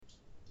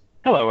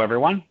Hello,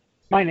 everyone.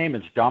 My name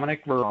is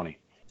Dominic Veroni.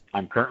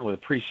 I'm currently the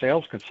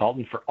pre-sales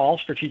consultant for all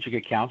strategic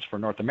accounts for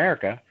North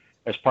America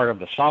as part of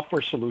the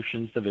Software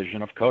Solutions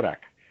division of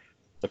Kodak.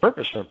 The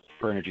purpose of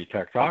For Energy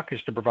Tech Talk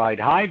is to provide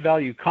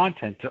high-value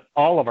content to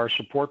all of our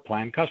support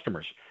plan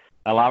customers,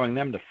 allowing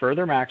them to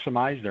further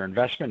maximize their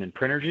investment in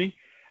Prinergy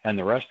and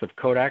the rest of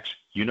Kodak's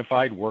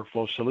unified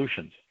workflow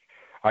solutions.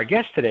 Our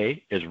guest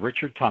today is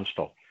Richard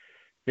Tunstall.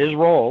 His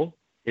role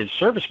is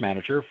Service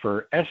Manager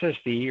for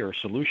SSD, or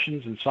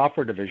Solutions and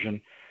Software Division,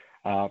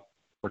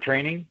 for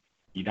training,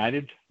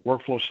 United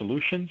Workflow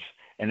Solutions,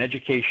 and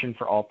education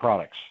for all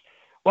products.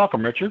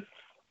 Welcome, Richard.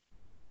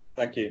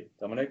 Thank you,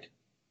 Dominic.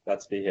 Glad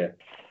to be here.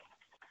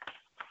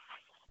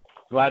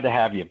 Glad to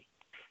have you.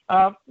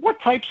 What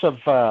types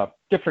of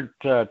different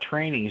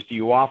trainings do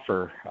you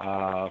offer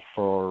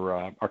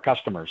for our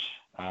customers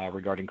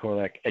regarding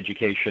Kodak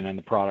education and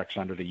the products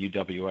under the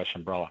UWS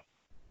umbrella?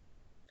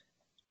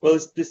 Well,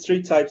 there's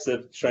three types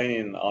of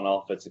training on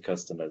offer to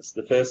customers.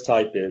 The first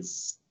type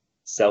is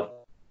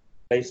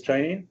self-paced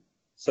training.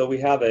 So we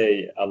have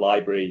a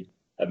library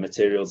of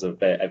materials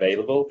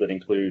available that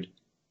include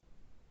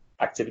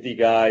activity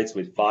guides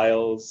with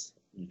files,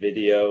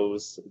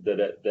 videos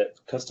that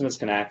customers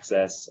can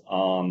access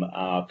on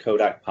our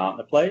Kodak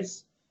Partner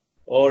Place,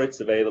 or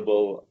it's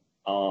available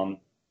on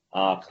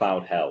our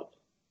Cloud Help.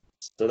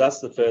 So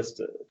that's the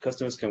first.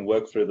 Customers can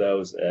work through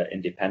those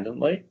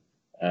independently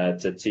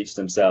to teach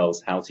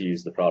themselves how to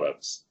use the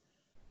products.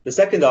 The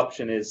second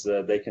option is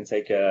they can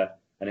take an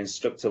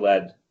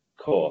instructor-led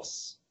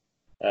course.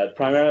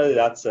 Primarily,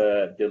 that's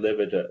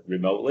delivered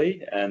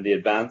remotely, and the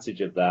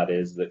advantage of that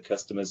is that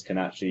customers can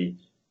actually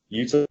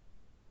utilize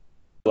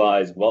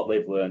what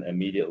they've learned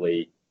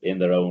immediately in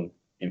their own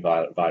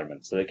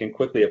environment, so they can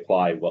quickly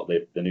apply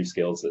the new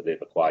skills that they've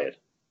acquired.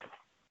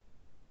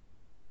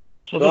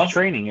 So this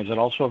training, is it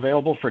also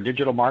available for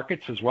digital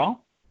markets as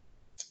well?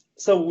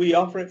 So we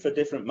offer it for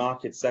different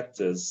market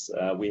sectors.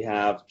 We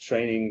have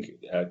training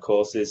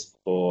courses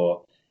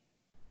for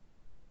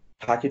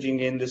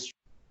packaging industry,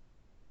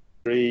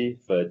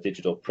 for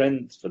digital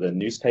print, for the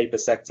newspaper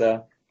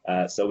sector.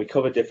 So we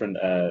cover different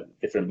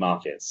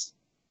markets.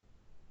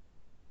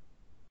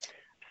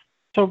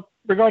 So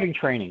regarding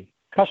training,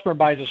 customer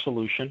buys a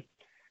solution,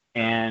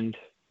 and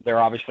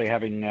they're obviously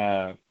having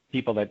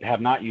people that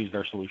have not used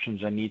their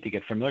solutions and need to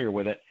get familiar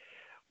with it.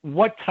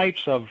 What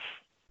types of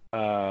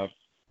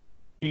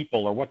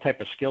people, or what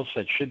type of skill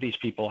set should these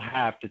people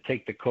have to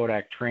take the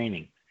Kodak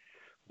training?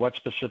 What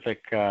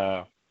specific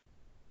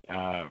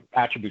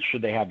attributes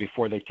should they have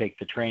before they take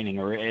the training,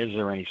 or is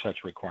there any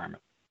such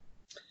requirement?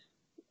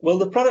 Well,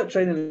 the product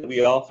training that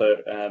we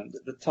offer,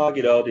 the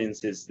target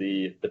audience is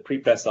the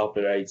pre-press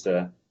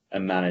operator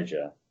and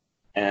manager.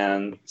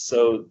 And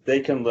so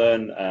they can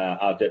learn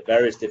our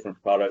various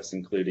different products,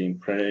 including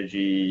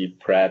Prinergy,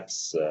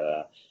 Preps,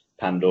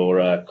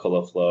 Pandora,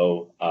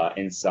 ColorFlow,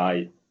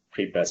 Insight,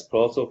 pre-press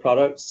portal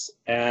products,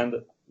 and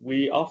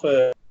we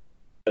offer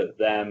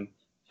them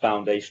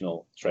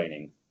foundational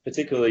training,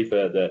 particularly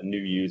for the new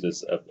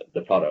users of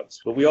the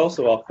products. But we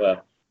also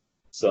offer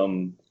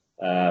some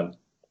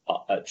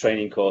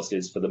training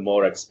courses for the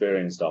more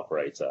experienced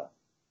operator.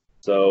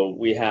 So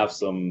we have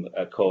some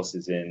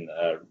courses in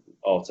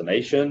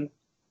automation,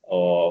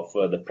 or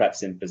for the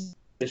Preps in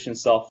Position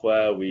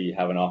software, we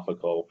have an offer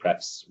called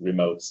Preps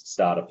Remote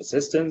Startup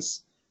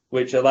Assistance,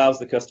 which allows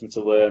the customer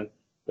to learn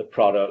the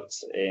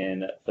product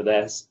for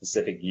their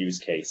specific use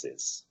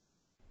cases.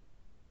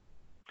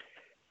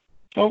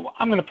 So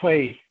I'm going to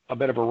play a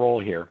bit of a role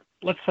here.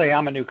 Let's say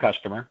I'm a new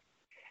customer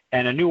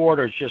and a new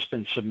order has just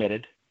been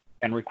submitted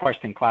and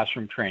requesting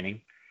classroom training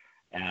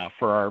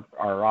for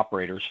our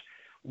operators.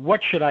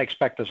 What should I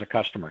expect as a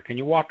customer? Can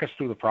you walk us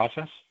through the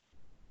process?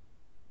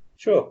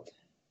 Sure.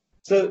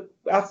 So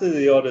after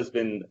the order's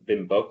been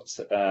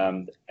booked,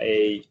 one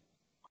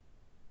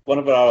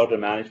of our order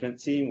management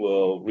team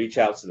will reach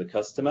out to the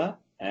customer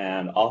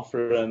and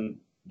offer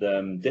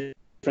them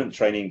different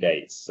training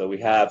dates. So we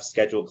have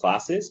scheduled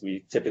classes.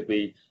 We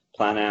typically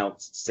plan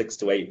out 6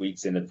 to 8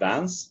 weeks in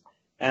advance,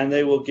 and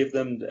they will give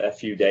them a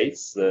few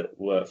dates that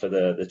work for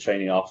the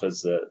training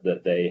offers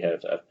that they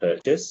have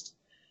purchased.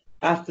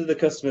 After the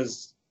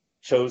customer's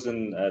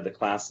chosen the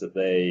class that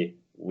they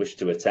wish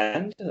to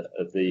attend,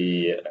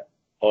 the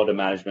order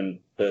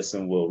management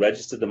person will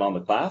register them on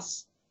the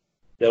class.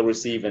 They'll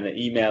receive an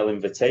email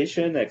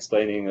invitation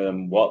explaining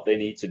them what they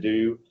need to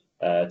do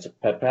to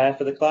prepare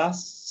for the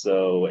class.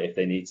 So if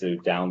they need to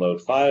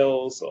download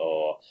files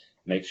or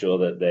make sure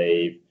that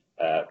they've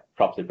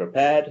properly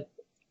prepared,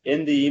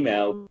 in the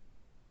email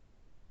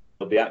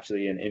there'll be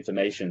actually an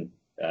information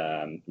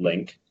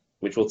link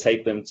which will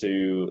take them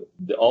to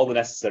all the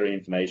necessary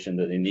information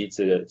that they need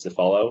to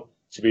follow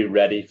to be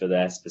ready for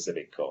their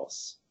specific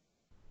course.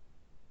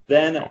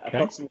 Then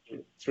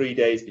approximately 3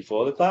 days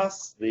before the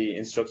class, the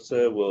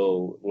instructor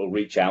will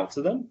reach out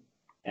to them,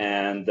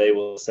 and they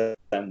will send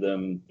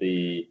them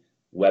the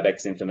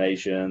WebEx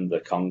information, the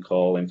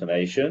ConCall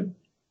information,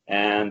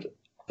 and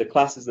the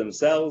classes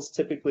themselves,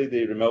 typically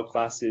the remote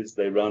classes,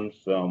 they run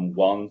from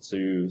 1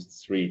 to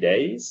 3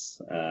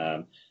 days.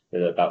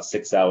 about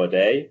 6 hour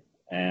day.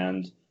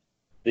 And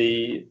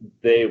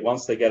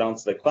once they get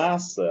onto the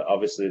class,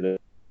 obviously the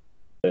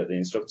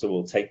instructor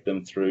will take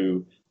them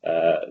through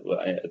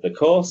the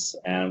course,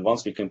 and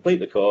once we complete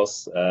the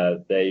course,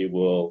 they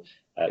will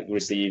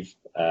receive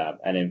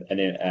an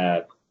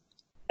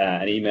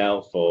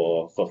email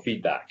for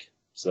feedback.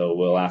 So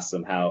we'll ask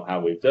them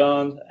how we've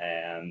done,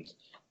 and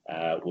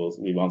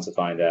we want to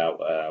find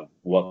out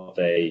what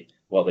they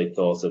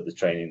thought of the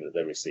training that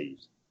they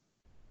received.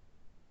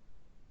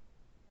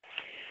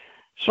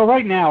 So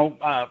right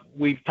now,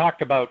 we've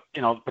talked about,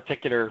 the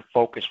particular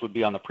focus would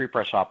be on the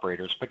pre-press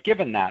operators, but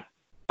given that,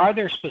 are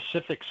there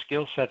specific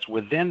skill sets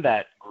within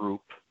that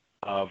group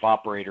of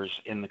operators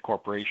in the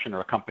corporation or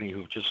a company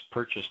who've just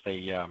purchased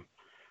a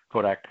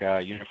Kodak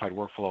Unified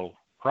Workflow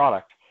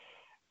product?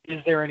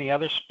 Is there any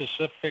other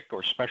specific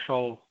or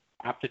special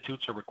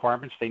aptitudes or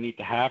requirements they need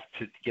to have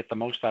to get the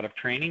most out of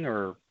training,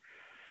 or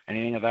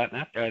anything of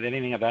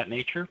that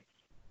nature?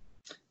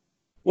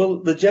 Well,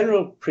 the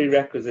general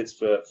prerequisites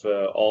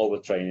for all the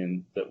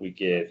training that we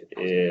give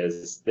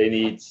is they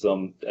need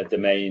a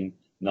domain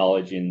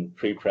knowledge in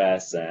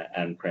pre-press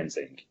and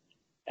printing.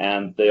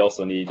 And they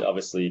also need,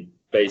 obviously,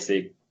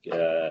 basic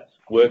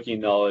working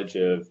knowledge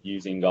of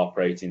using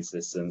operating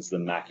systems, the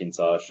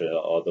Macintosh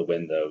or the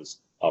Windows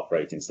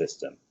operating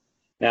system.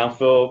 Now,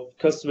 for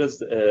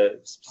customers'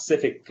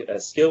 specific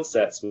skill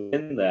sets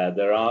within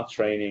there are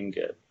training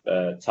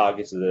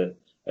targeted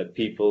at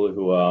people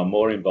who are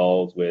more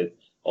involved with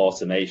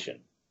automation.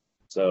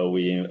 So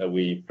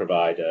we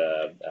provide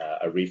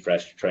a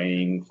refresh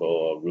training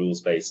for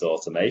rules-based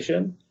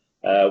automation.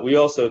 We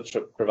also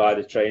provide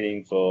a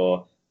training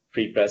for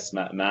pre-press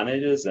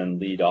managers and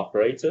lead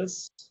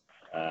operators,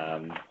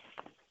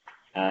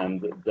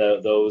 and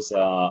those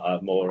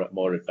are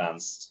more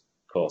advanced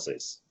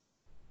courses.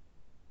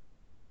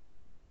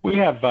 We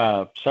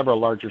have several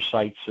larger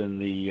sites in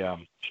the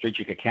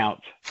strategic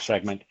account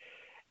segment,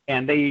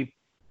 and they,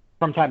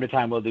 from time to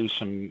time, will do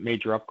some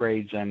major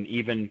upgrades and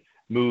even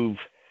move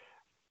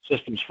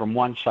systems from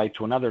one site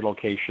to another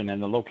location.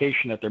 And the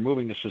location that they're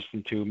moving the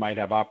system to might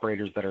have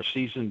operators that are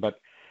seasoned but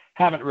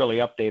haven't really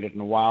updated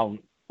in a while.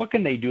 What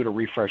can they do to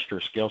refresh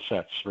their skill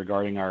sets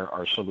regarding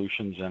our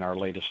solutions and our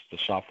latest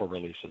software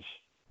releases?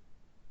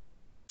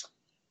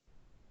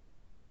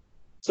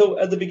 So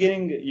at the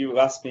beginning, you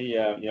asked me,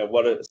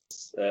 what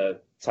are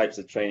types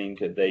of training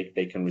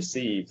they can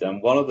receive,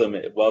 and one of them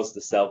was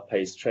the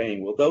self-paced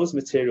training. Well, those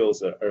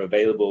materials are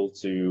available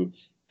to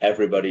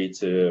everybody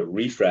to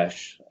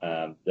refresh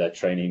their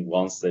training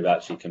once they've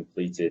actually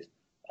completed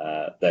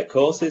their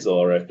courses,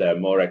 or if they're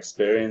more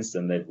experienced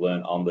and they've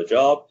learned on the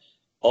job.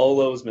 All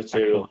those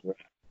materials are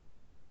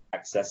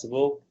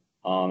accessible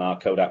on our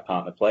Kodak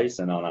Partner Place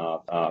and on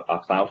our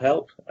Cloud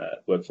Help,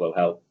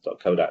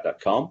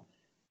 workflowhelp.kodak.com.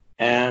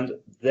 And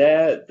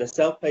the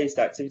self-paced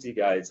activity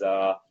guides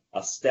are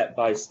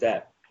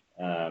step-by-step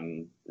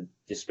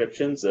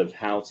descriptions of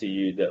how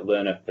to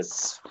learn a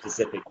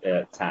specific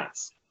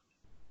task.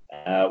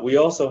 We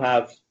also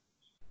have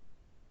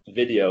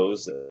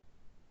videos,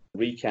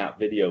 recap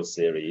video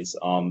series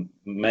on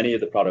many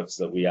of the products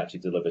that we actually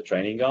deliver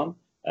training on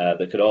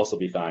that could also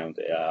be found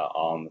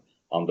on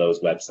those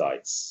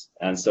websites.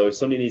 And so if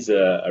somebody needs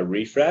a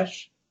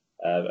refresh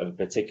of a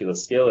particular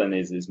skill and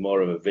is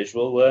more of a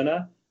visual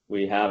learner,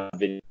 we have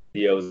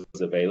videos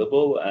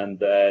available, and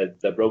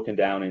they're broken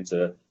down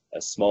into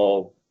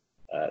small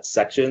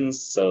sections,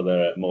 so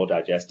they're more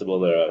digestible.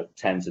 There are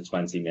 10 to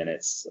 20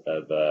 minutes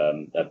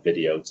of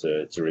video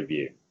to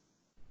review.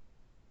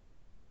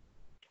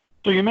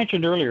 So you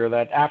mentioned earlier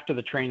that after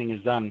the training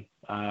is done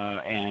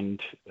and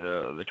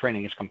the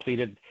training is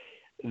completed,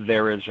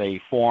 there is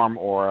a form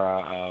or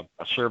a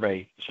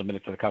survey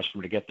submitted to the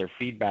customer to get their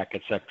feedback,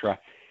 etc.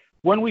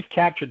 When we've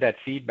captured that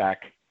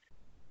feedback,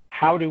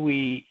 how do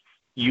we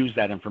use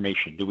that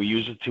information? Do we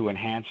use it to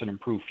enhance and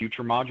improve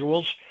future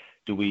modules?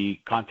 Do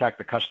we contact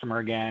the customer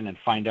again and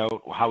find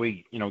out how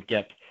we,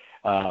 get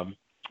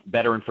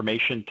better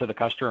information to the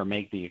customer and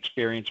make the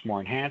experience more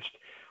enhanced?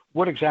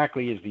 What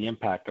exactly is the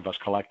impact of us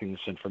collecting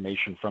this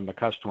information from the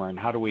customer, and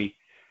how do we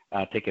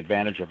take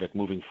advantage of it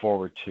moving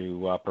forward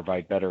to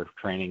provide better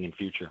training in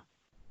future?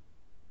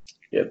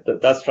 Yeah,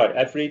 that's right.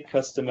 Every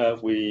customer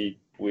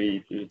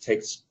who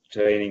takes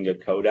training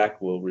at Kodak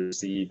will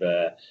receive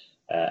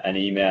an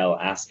email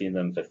asking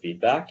them for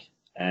feedback,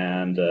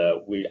 and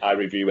I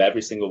review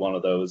every single one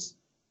of those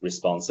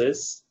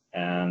responses,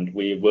 and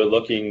we're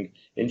looking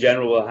in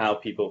general how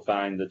people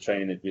find the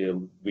training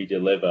that we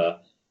deliver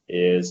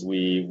is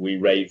we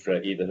rate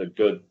for either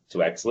good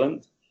to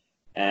excellent.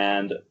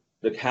 And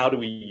how do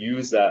we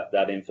use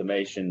that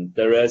information?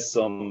 There is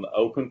some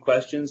open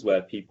questions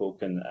where people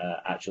can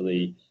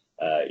actually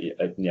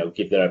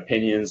give their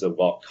opinions of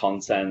what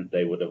content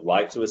they would have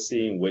liked to have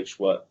seen,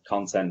 what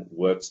content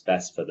works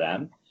best for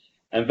them.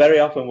 And very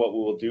often what we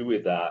will do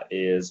with that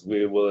is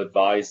we will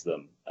advise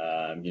them,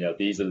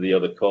 these are the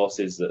other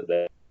courses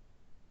that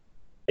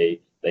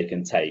they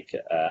can take.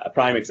 A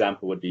prime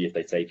example would be if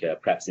they take a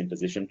Preps in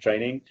Position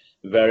training.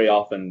 Very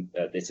often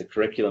it's a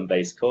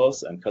curriculum-based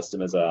course, and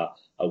customers are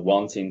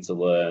wanting to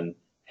learn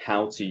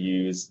how to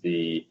use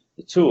the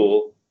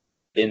tool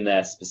in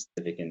their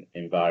specific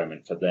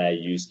environment for their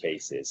use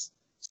cases.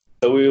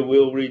 So we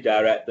will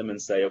redirect them and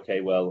say,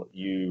 okay, well,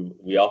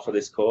 we offer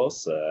this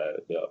course,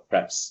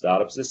 Prep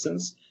Startup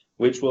Assistance,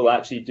 which will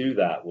actually do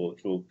that,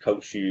 which will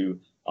coach you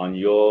on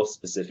your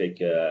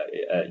specific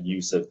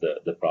use of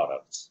the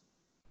product.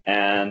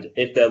 And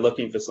if they're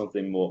looking for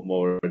something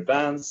more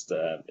advanced,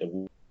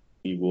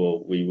 we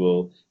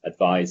will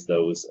advise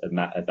those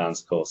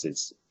advanced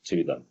courses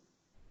to them.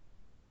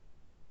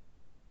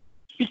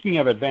 Speaking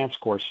of advanced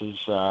courses,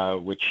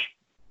 which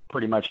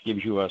pretty much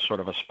gives you a sort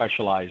of a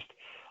specialized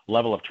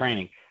level of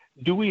training,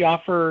 do we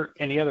offer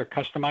any other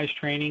customized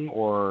training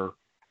or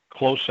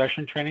closed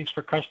session trainings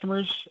for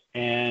customers?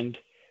 And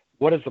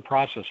what is the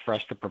process for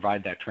us to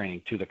provide that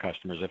training to the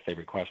customers if they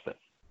request it?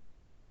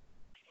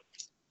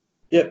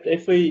 Yeah,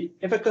 if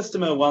a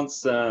customer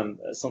wants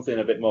something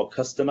a bit more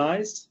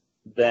customized,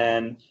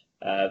 then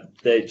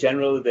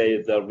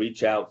they'll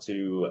reach out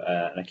to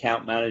an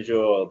account manager,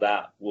 or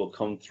that will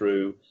come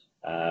through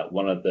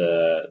one of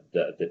the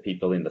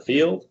people in the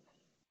field,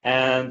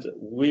 and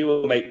we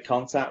will make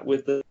contact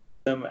with them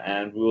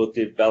and we will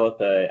develop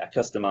a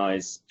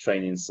customized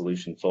training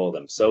solution for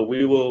them. So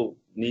we will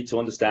need to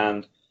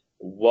understand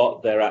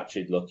what they're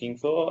actually looking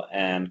for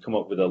and come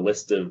up with a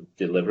list of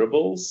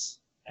deliverables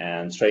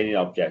and training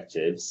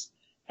objectives,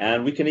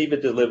 and we can either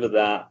deliver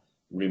that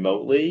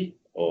remotely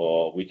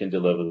or we can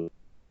deliver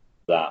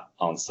that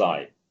on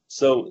site.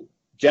 So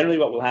generally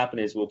what will happen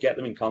is we'll get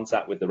them in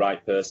contact with the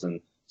right person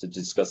to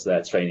discuss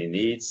their training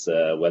needs,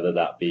 whether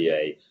that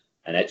be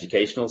an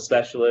educational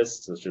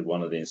specialist, such as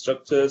one of the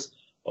instructors,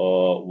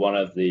 or one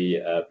of the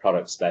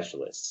product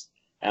specialists.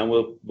 And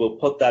we'll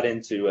put that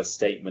into a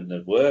statement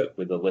of work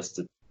with a list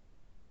of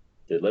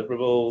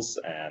deliverables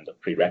and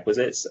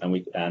prerequisites,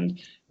 and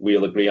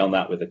we'll agree on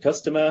that with the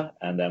customer.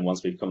 And then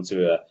once we've come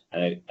to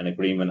an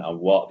agreement on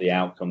what the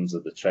outcomes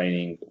of the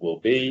training will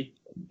be,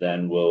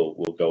 then we'll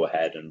go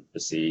ahead and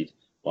proceed.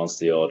 Once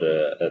the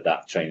order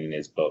that training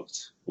is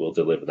booked, we'll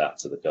deliver that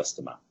to the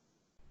customer.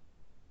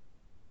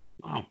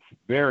 Wow,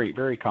 very,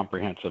 very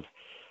comprehensive.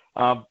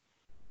 And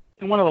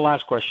one of the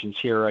last questions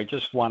here, I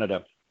just wanted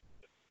to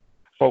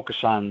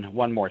focus on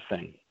one more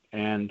thing.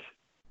 And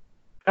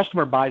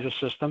customer buys a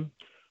system.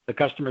 The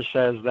customer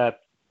says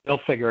that they'll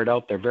figure it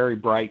out. They're very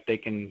bright. They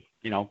can,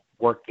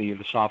 work the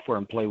software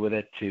and play with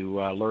it to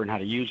learn how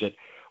to use it.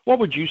 What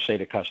would you say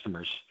to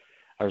customers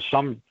are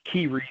some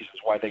key reasons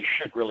why they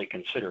should really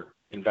consider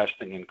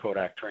investing in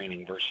Kodak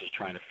training versus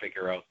trying to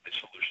figure out the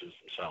solutions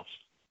themselves?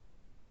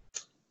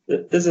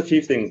 There's a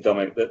few things,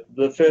 Dominic.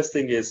 The first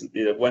thing is,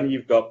 when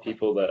you've got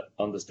people that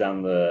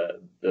understand the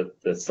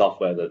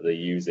software that they're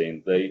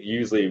using, they're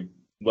usually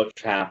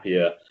much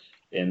happier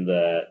in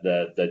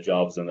their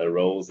jobs and their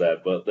roles there.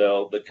 But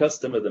the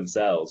customer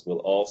themselves will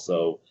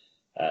also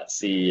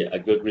see a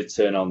good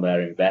return on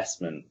their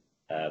investment.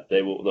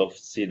 They'll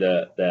see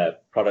their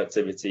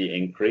productivity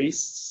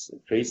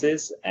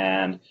increases,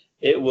 and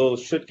it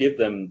should give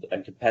them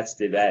a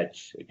competitive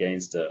edge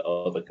against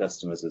other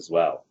customers as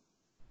well.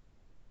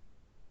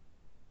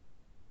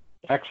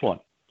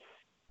 Excellent.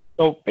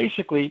 So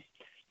basically,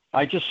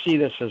 I just see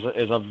this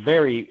as a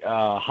very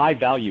high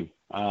value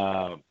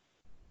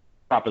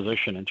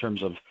proposition in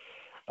terms of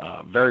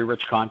very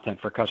rich content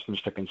for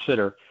customers to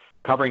consider,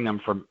 covering them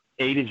from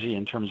A to Z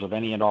in terms of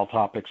any and all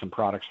topics and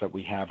products that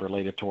we have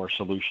related to our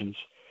solutions.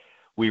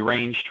 We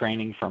range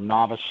training from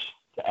novice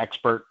to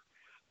expert.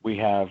 We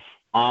have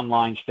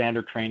online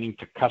standard training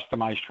to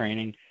customized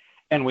training,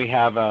 and we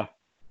have a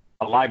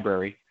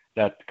library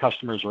that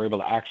customers are able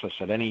to access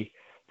at any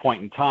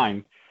point in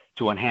time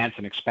to enhance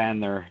and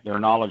expand their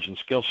knowledge and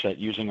skill set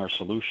using our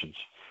solutions.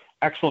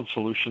 Excellent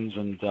solutions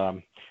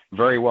and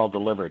very well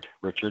delivered,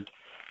 Richard.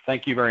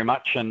 Thank you very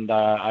much. And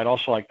I'd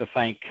also like to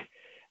thank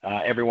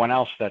everyone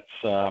else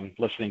that's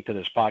listening to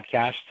this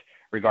podcast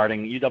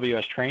regarding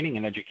UWS training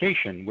and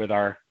education with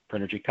our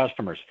Prinergy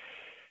customers.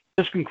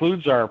 This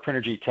concludes our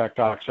Prinergy Tech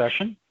Talk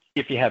session.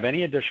 If you have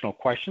any additional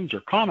questions or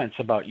comments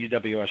about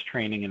UWS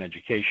training and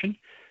education,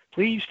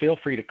 please feel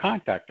free to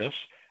contact us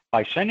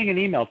by sending an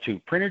email to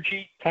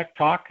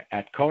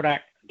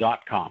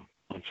prinergytechtalk@kodak.com.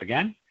 Once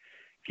again,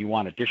 if you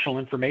want additional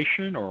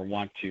information or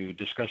want to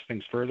discuss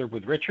things further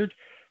with Richard,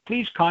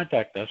 please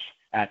contact us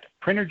at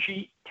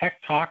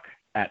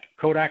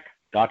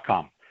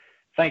prinergytechtalk@kodak.com.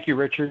 Thank you,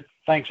 Richard.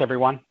 Thanks,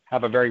 everyone.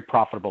 Have a very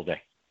profitable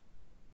day.